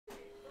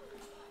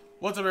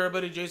What's up,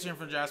 everybody? Jason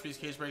from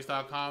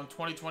JaspysCaseBreaks.com.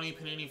 2020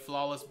 Panini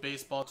Flawless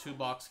Baseball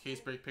 2-box case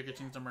break. Picker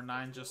teams number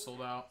 9 just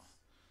sold out.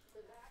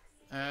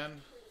 And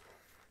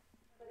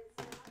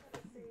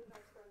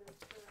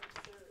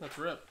let's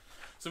rip.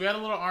 So we had a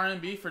little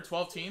R&B for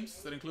 12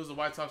 teams. That includes the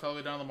White Sox all the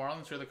way down to the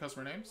Marlins. Here are the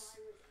customer names.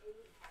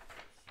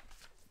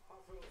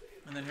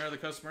 And then here are the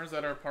customers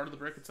that are part of the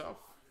break itself.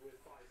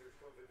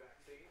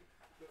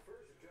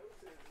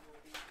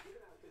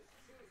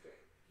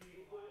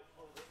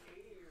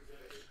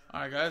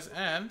 Alright, guys,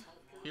 and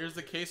here's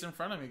the case in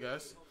front of me,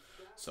 guys.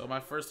 So my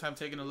first time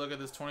taking a look at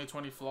this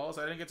 2020 Flawless.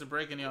 I didn't get to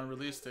break any on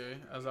release day,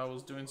 as I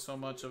was doing so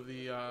much of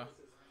the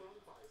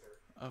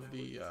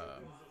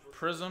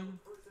Prism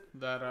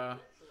that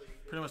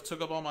pretty much took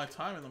up all my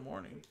time in the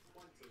morning.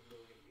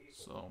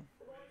 So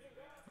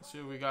let's see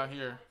what we got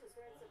here.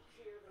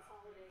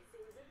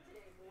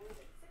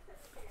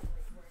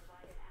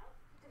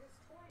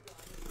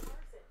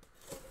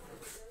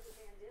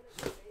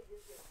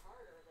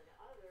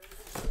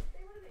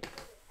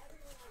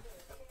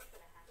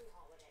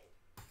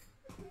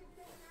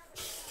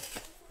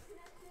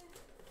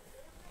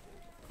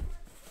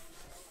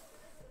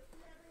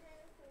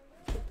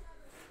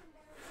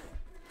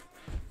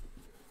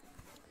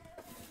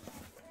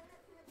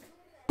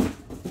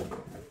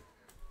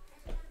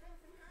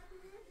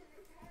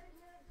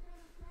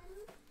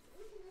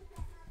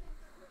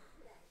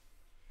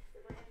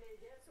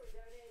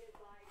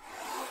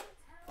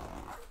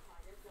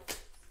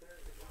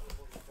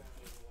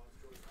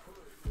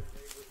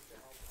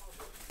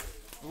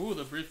 Ooh,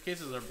 the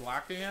briefcases are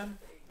black again.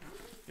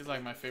 These are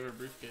like my favorite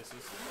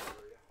briefcases.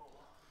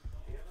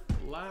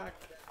 Black.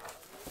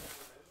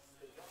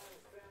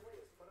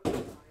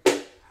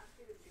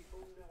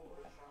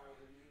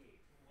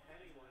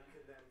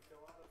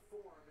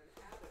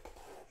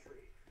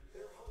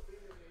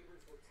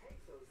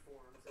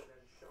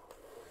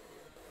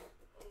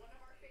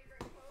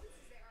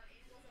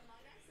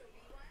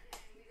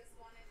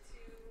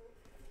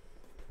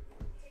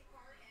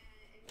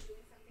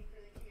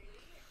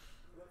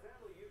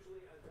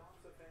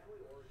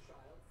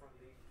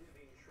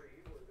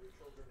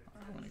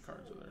 How many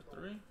cards are there?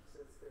 3?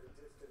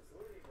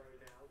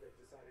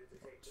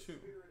 2.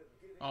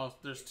 Oh,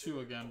 there's 2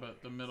 again,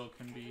 but the middle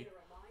can be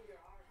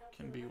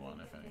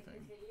 1 if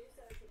anything.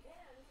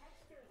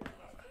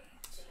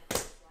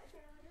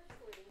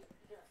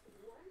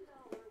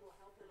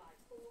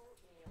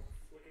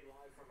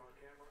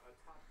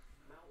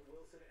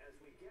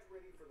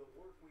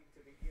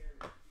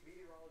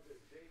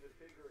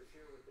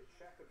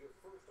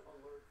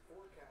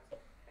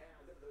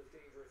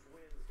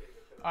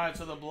 Alright,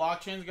 so the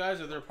blockchains, guys,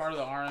 if they're part of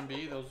the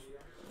R&B, those,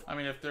 I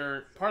mean, if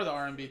they're part of the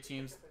R&B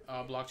teams,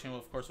 blockchain will,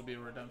 of course, will be a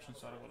redemption,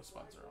 so I'll go to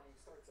spot 0.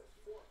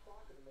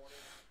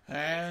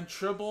 And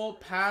triple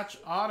patch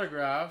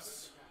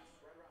autographs,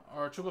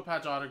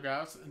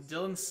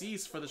 Dylan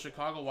Cease for the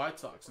Chicago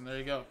White Sox, and there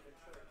you go.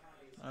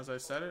 As I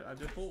said it, I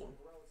did pull one.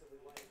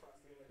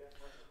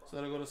 So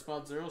that'll go to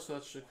spot 0, so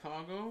that's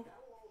Chicago,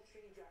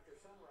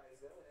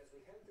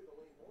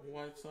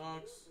 White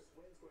Sox,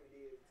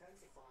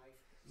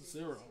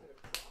 0.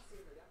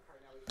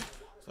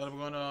 So that'll be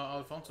going to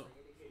Alfonso.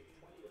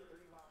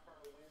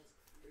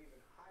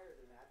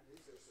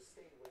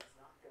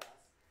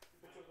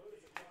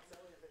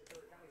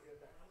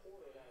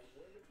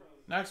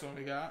 Next one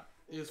we got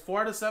is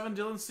 4 out of 7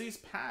 Dylan Cease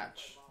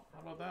patch.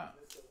 How about that?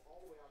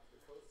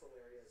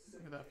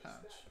 Look at that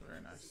patch.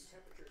 Very nice.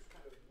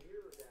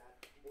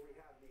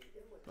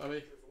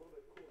 Bobby.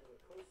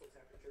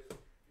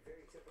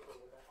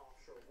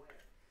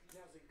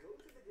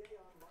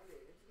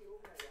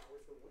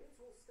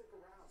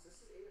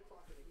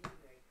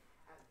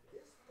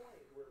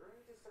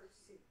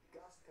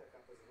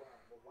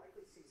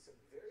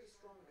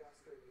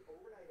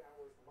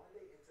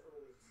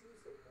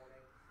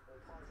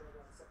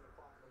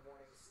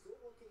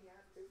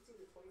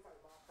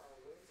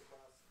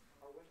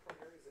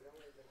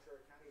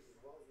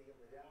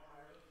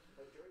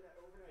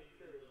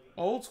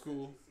 Old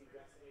school.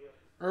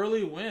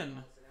 Early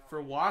win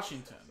for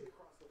Washington.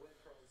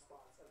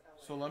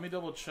 So let me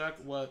double check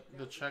what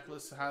the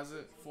checklist has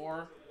it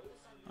for.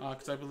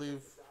 Because I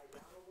believe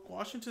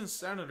Washington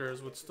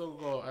Senators would still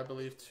go, I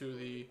believe, to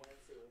the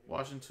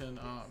Washington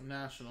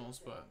Nationals.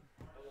 But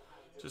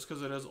just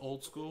because it is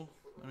old school,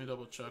 let me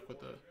double check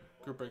what the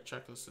group break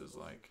checklist is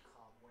like.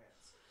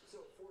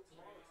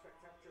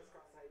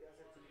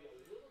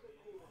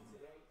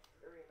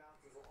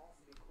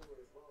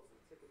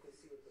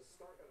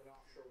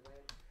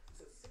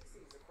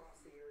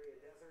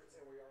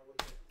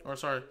 Or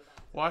sorry,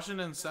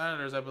 Washington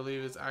Senators, I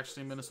believe, is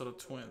actually Minnesota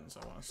Twins,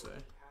 I want to say.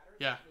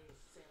 Yeah.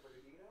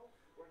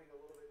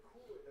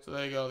 So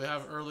there you go. They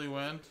have early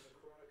win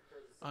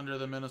under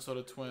the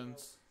Minnesota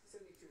Twins.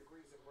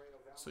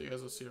 So you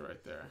guys will see it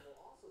right there.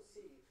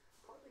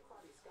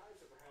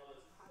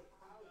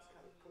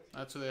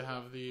 That's where they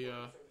have the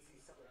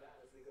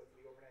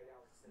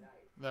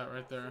that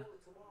right there.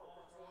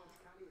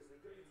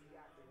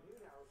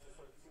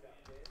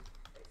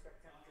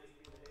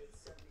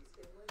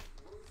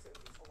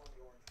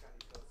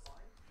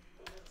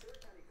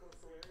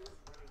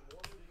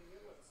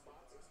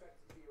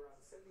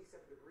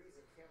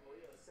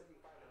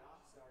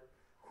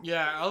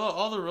 Yeah,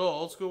 all the real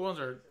old school ones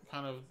are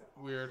kind of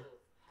weird.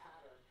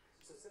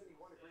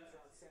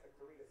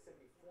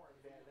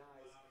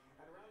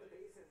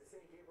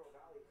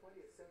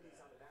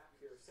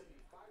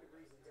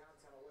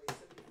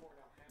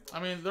 I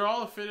mean, they're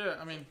all affiliated.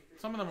 I mean,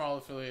 some of them are all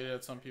affiliated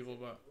at some people,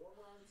 but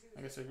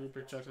I guess a group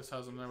pick check just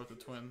has them there with the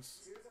Twins.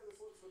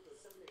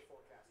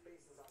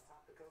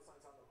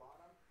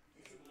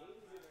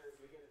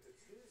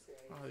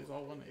 Oh, these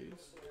all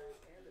 180s.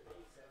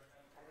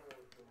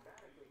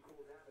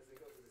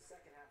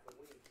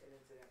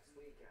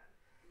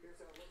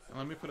 And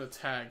let me put a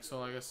tag.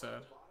 So, like I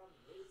said,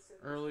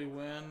 early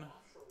win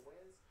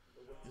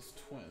is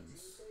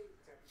Twins.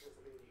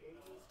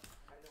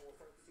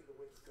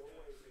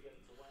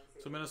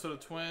 So Minnesota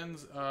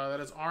Twins, that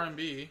is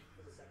R&B.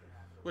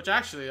 Which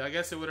actually, I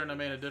guess it wouldn't have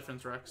made a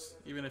difference, Rex,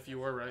 even if you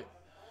were right.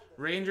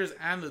 Rangers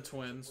and the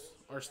Twins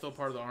are still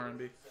part of the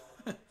R&B.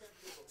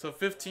 So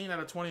 15 out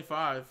of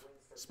 25.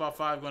 Spot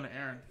 5 going to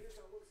Aaron.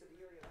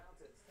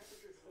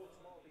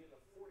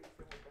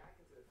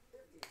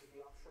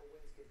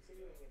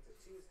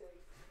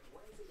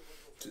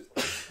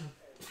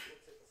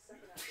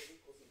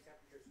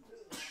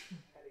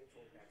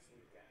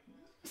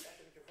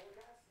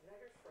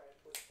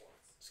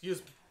 Excuse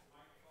me.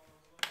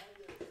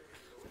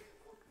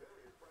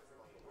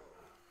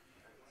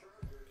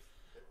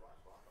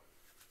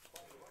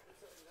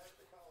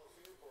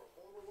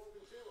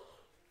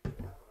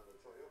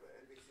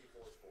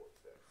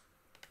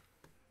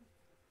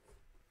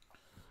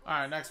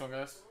 Alright, next one,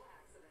 guys.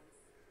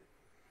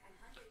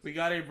 We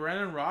got a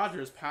Brendan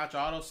Rodgers patch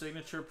auto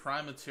signature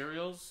prime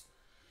materials.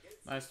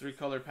 Nice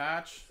 3-color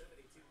patch.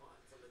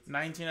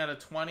 19 out of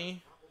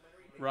 20.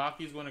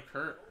 Rockies going to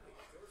Kurt.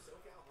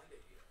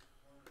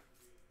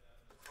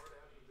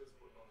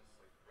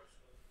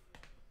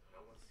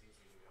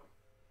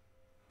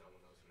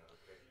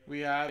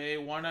 We have a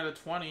 1 out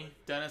of 20.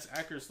 Dennis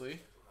Eckersley.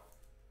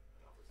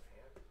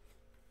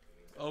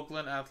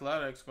 Oakland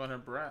Athletics going to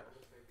Brett.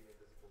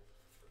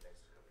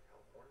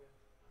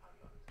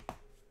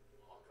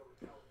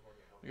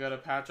 We got a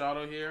patch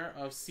auto here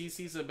of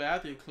CC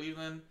Sabathia,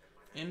 Cleveland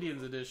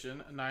Indians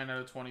edition, 9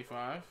 out of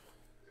 25.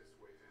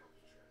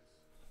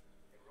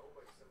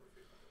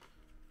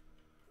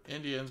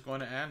 Indians going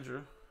to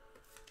Andrew.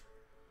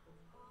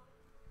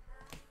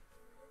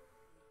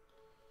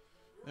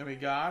 Then we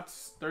got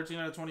 13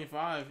 out of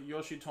 25,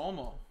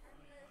 Yoshitomo.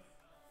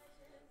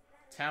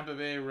 Tampa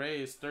Bay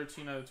Rays,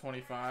 13 out of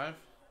 25.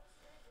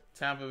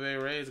 Tampa Bay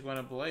Rays going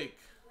to Blake.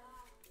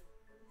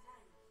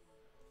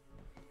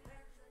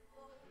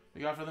 We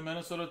got for the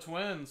Minnesota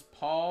Twins,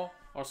 Rod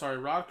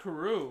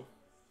Carew.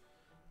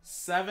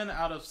 7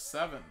 out of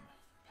 7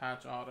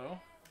 patch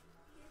auto.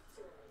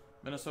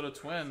 Minnesota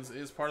Twins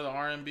is part of the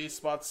R&B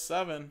spot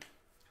 7.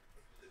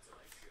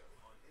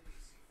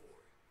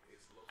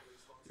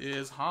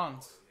 Is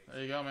Hans.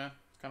 There you go, man.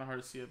 It's kind of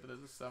hard to see it, but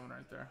there's a 7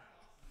 right there.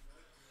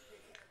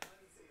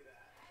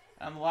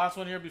 And the last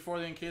one here before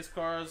the encase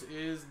cards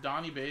is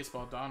Donnie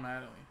Baseball, Don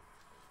Mattingly.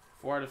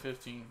 4 out of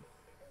 15.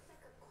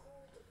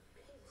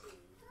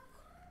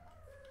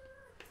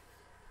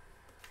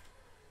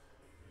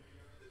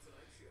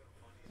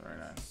 Very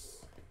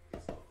nice.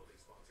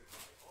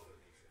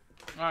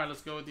 Alright,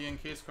 let's go with the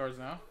encase cards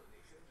now.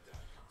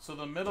 So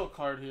the middle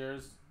card here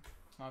is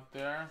not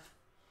there.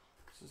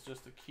 This is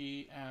just the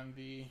key and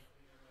the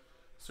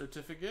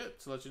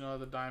certificate to let you know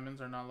that the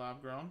diamonds are not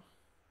lab grown.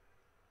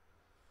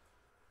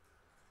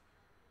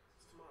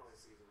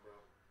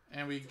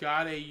 And we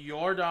got a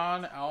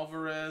Yordan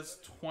Alvarez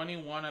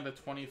 21 out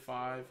of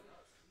 25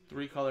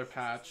 3-color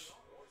patch.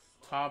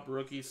 Top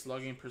rookie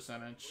slugging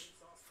percentage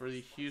for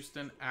the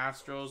Houston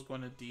Astros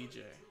going to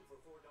DJ.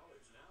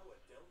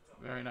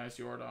 Very nice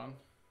Yordan.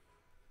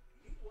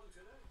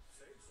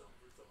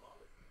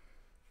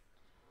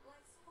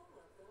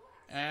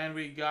 And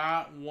we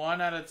got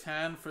 1 out of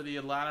 10 for the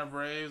Atlanta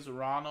Braves,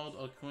 Ronald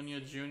Acuna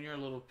Jr.,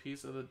 little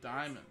piece of the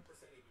diamond.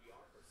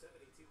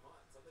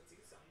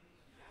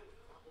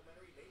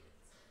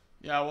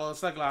 Yeah, well,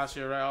 it's like last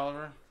year, right,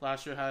 Oliver?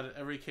 Last year had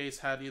every case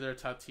had either a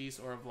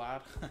Tatis or a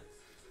Vlad.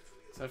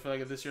 So I feel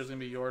like this year's going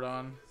to be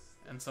Yordan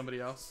and somebody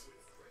else.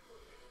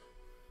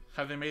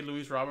 Have they made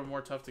Luis Robert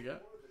more tough to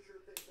get?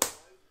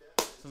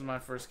 This is my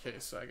first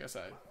case, so I guess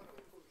I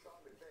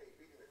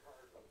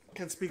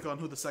can't speak on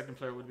who the second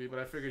player would be, but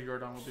I figured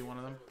Yordan would be one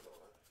of them.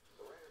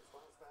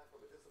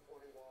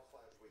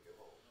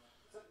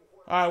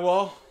 Alright,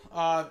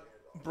 well,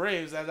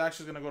 Braves, that's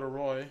actually going to go to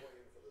Roy.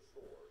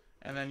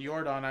 And then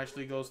Yordan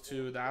actually goes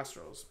to the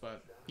Astros.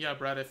 But, yeah,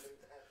 Brad, if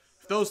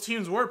those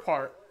teams were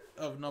part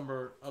of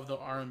the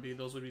R&B,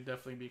 those would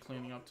definitely be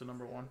cleaning up to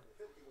number 1.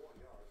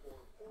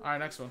 Alright,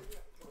 next one.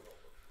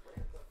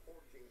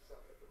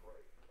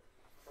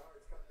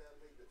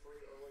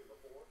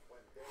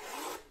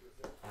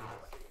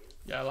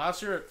 Yeah,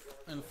 last year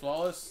in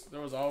Flawless,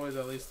 there was always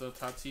at least a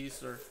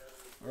Tatis or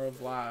a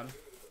Vlad.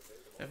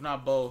 If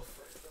not both.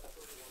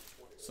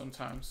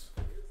 Sometimes.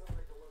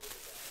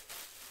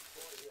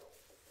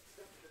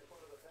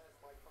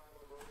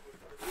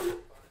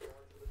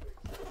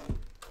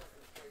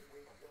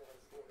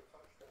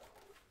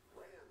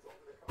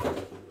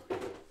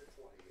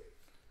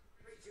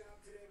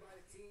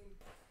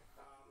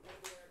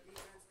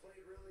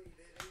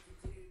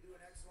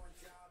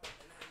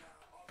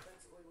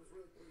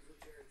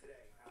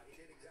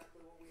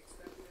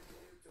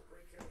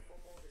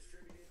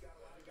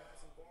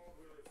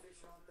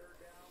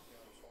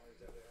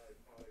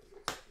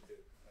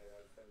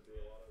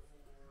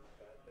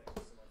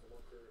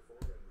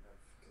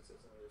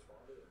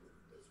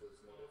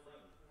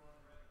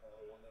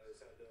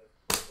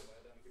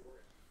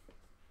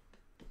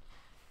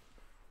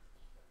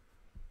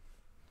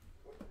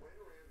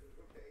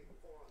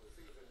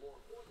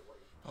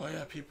 Oh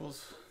yeah,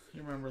 peoples.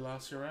 You remember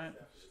last year, right?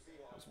 It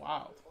was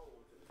wild.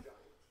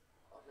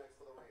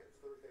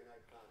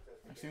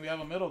 Next thing we have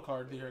a middle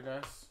card here,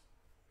 guys.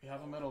 We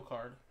have a middle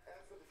card.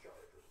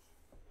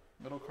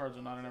 Middle cards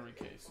are not in every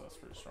case, so that's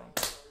pretty strong.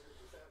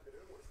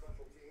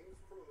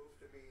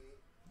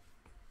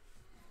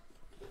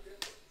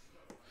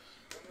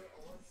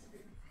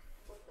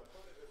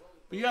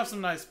 But you have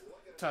some nice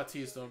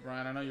Tatis though,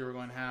 Brian. I know you were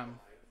going ham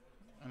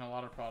in a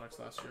lot of products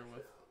last year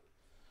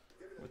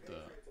with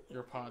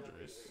your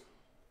Padres.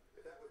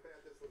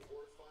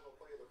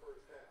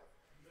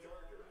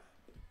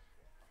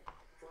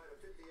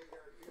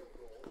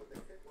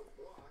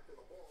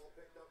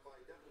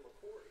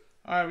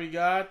 All right, we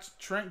got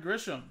Trent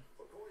Grisham.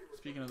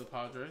 Speaking of the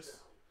Padres,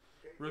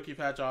 rookie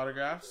patch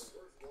autographs.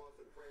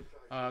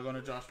 Going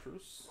to Josh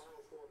Bruce.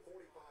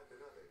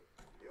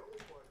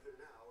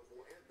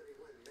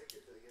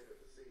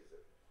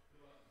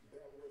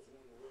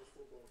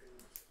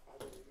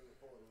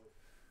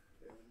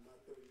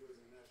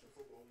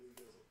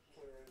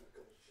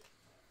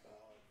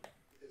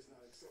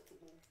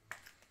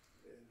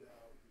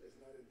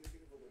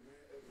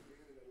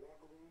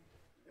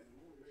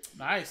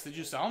 Nice. Did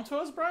you sell them to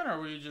us, Brian, or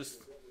were you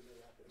just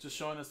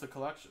showing us the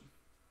collection?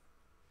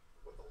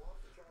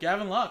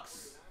 Gavin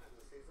Lux.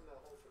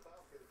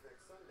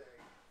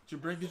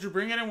 Did you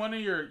bring it in one of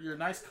your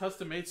nice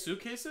custom made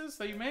suitcases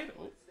that you made?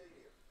 Oh.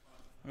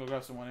 I'll go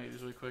grab some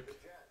 180s really quick.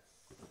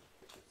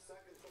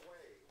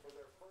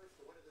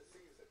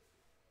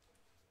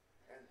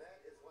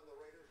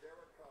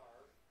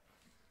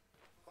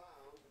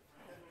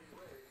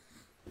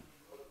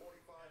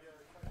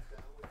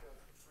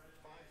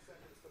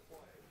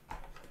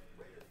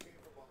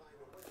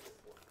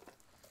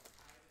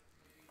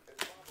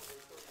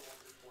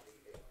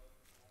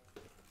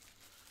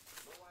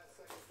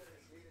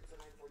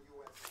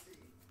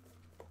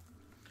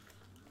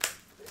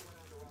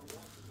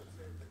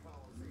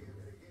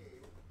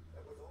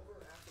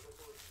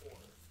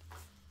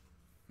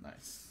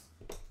 Nice.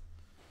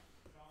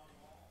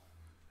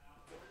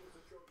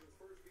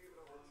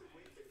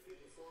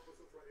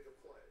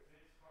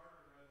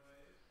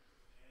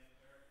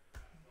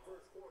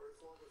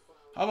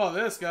 How about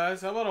this,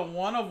 guys? How about a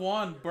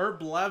 1/1 Burt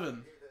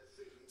Blevin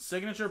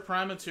signature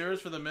prime materials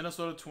for the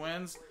Minnesota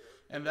Twins,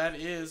 and that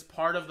is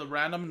part of the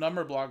random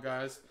number block,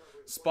 guys.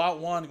 Spot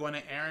 1 going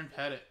to Aaron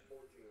Pettit.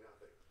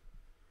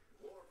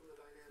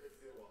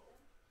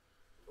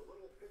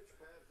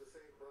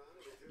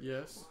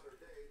 Yes.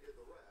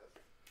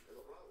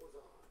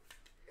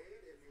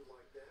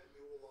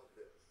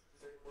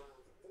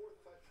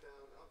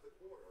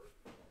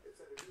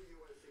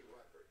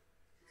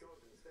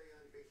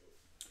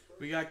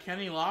 We got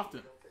Kenny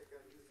Lofton,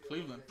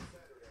 Cleveland.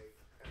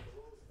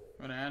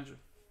 Going to Andrew,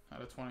 out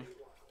of 20.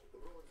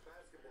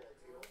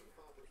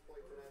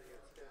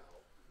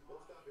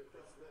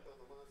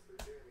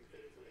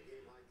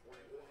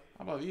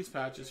 How about these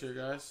patches here,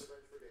 guys?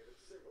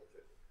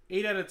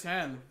 8 out of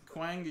 10.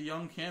 Kwang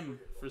Young Kim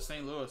for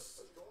St.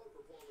 Louis.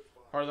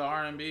 Part of the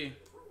R&B.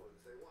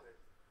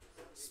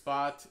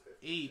 Spot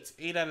 8.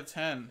 8 out of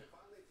 10.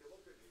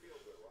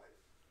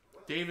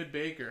 David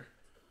Baker.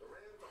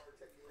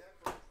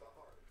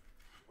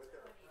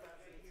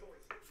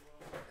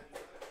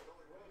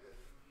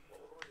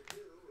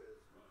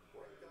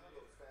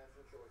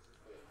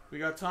 We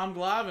got Tom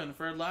Glavine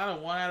for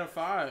Atlanta, 1 out of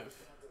 5.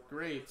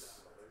 Great.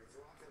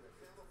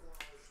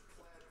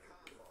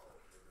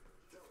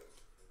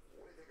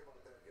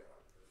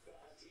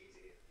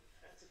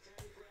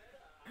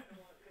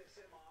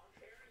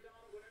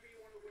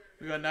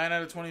 We got 9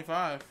 out of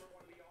 25.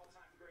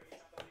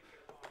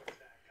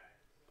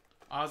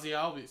 Ozzy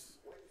Albies.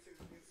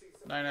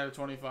 9 out of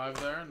 25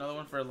 there. Another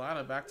one for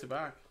Atlanta, back to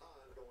back.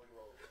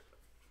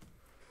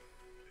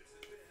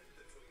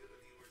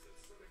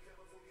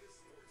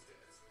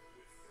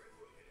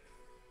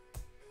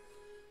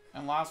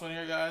 And last one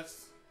here,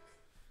 guys.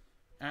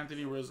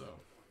 Anthony Rizzo.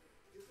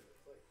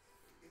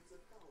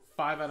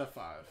 5 out of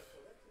 5.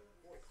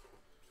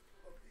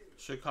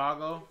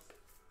 Chicago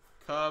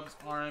Cubs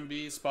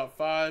R&B spot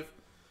 5.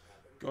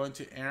 Going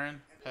to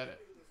Aaron Pettit.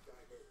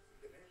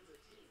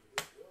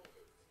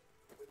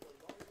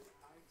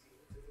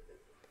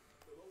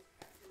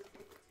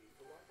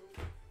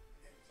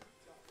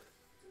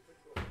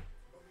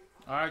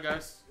 Alright,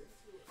 guys.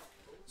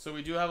 So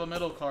we do have a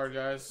middle card,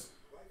 guys.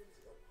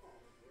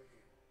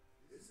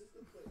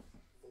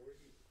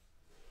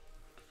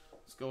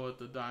 Let's go with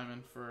the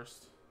diamond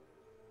first.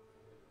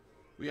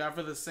 We have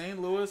for the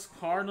St. Louis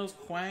Cardinals,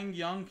 Kwang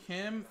Young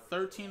Kim,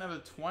 13 out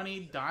of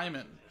 20,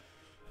 diamond.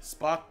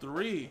 Spot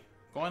 3,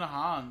 going to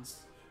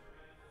Hans.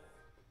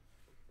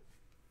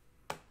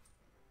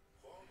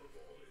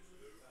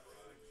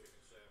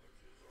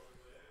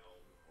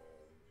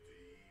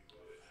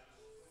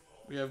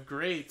 We have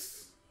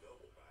greats.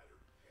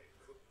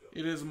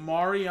 It is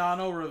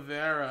Mariano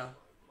Rivera,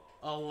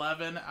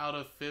 11 out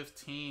of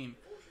 15.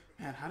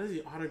 Man, how does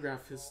he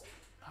autograph his...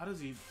 How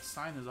does he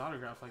sign his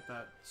autograph like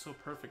that? So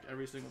perfect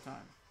every single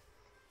time.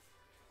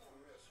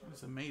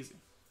 It's amazing.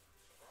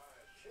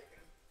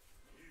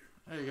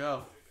 There you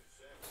go.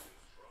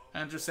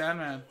 Andrew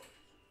Sandman.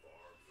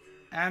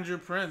 Andrew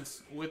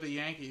Prince with the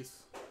Yankees.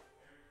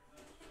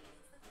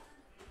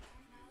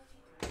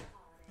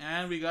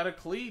 And we got a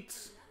cleat.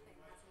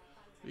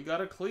 We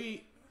got a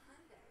cleat.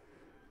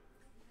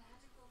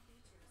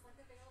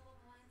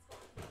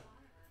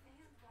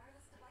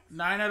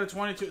 Nine out of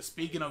 22.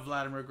 Speaking of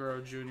Vladimir Guerrero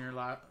Jr.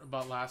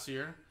 About last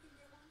year.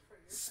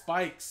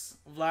 Spikes.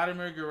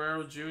 Vladimir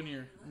Guerrero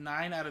Jr.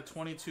 9 out of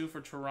 22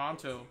 for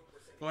Toronto.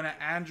 Going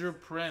to Andrew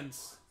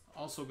Prince.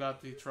 Also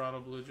got the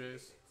Toronto Blue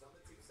Jays.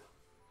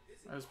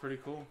 That was pretty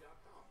cool.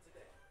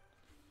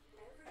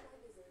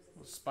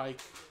 Spike.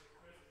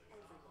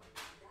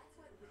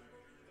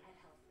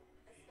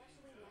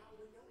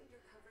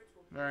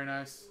 Very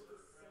nice.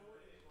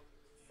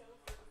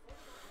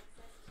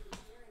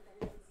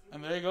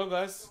 And there you go,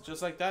 guys.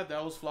 Just like that.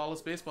 That was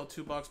Flawless Baseball.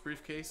 2-box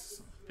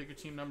briefcase. Pick your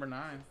team number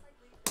 9.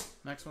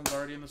 Next one's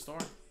already in the store.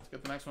 Let's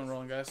get the next one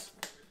rolling, guys.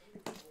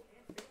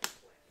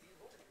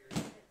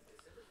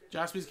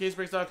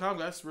 JaspysCaseBreaks.com,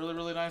 guys. Really,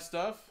 really nice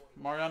stuff.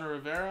 Mariano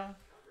Rivera.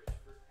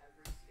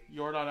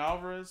 Yordan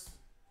Alvarez.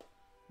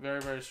 Very,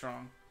 very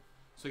strong.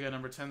 So again,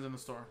 number 10's in the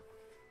store.